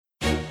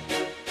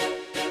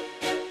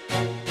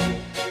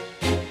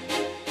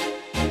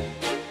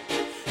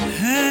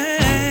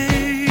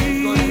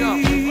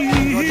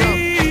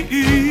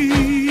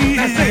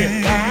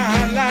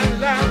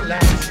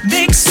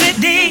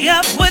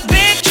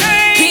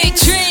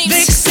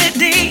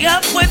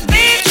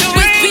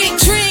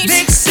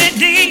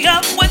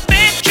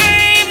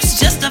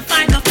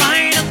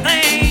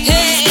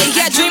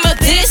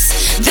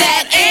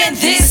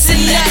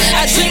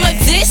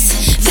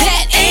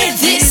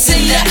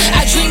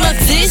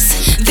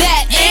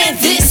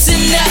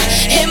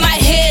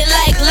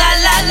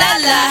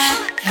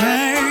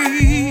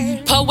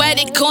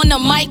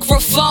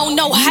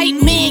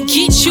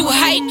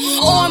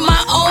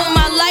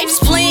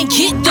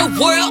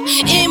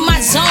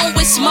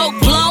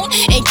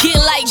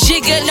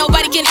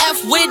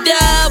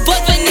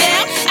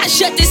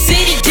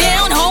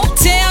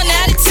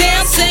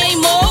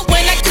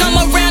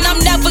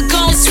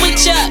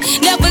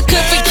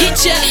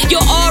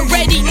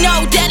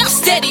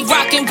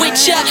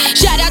ya.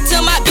 Shout out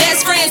to my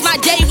best friends, my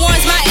day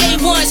ones, my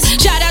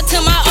A1s. Shout out to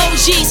my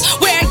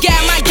OGs, where I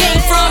got my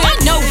game from. I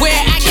know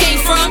where I came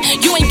from.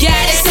 You ain't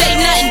gotta say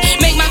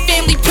nothing. Make my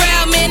family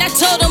proud, man. I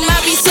told them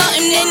I'll be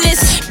something in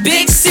this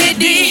big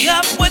city.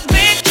 Up with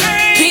big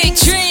dreams. Big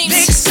dreams.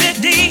 Big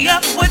city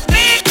up with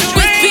big dreams.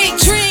 With big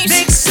dreams.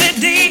 Big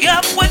city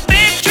up with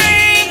big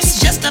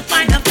dreams. Just to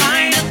find the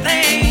finer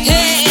thing.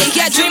 Hey,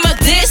 I dream of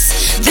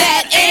this,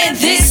 that, and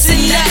this,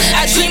 and that.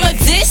 I dream of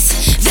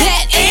this,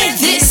 that, and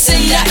this,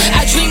 and that.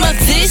 I dream of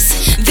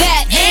this,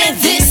 that, and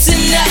this,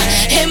 and that.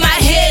 In my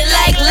head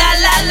like la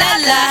la la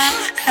la.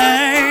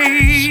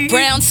 Hey.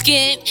 Brown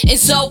skin and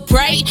so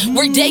bright,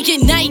 work day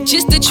and night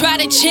just to try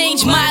to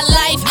change my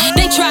life.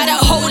 They try to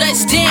hold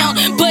us down,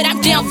 but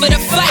I'm down for the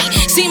fight.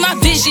 See, my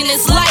vision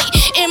is light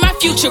and my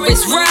future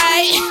is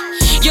right.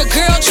 Your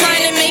girl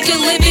trying to make a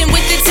living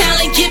with the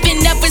talent,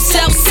 giving up a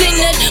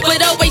self-centered,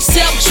 but always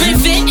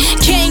self-driven.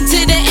 Came to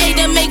the A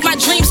to make my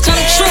dreams come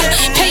true.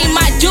 Pay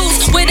my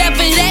dues,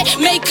 whatever that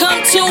may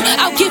come to.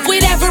 I'll give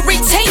whatever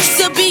it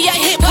takes to be a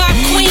hip-hop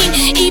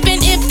queen,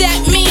 even if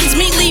that means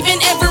me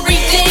leaving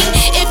everything.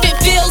 If it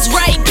feels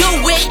right, do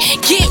it,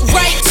 get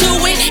right to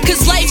it.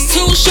 Cause life's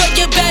too short,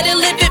 you better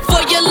live it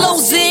before you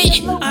lose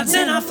it. Odds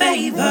in our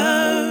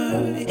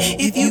favor.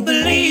 If you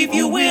believe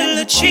you will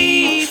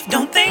achieve,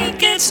 don't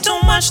think it's too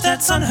much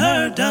that's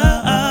unheard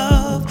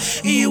of.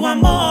 You are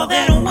more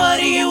than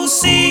what you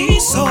see,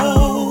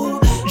 so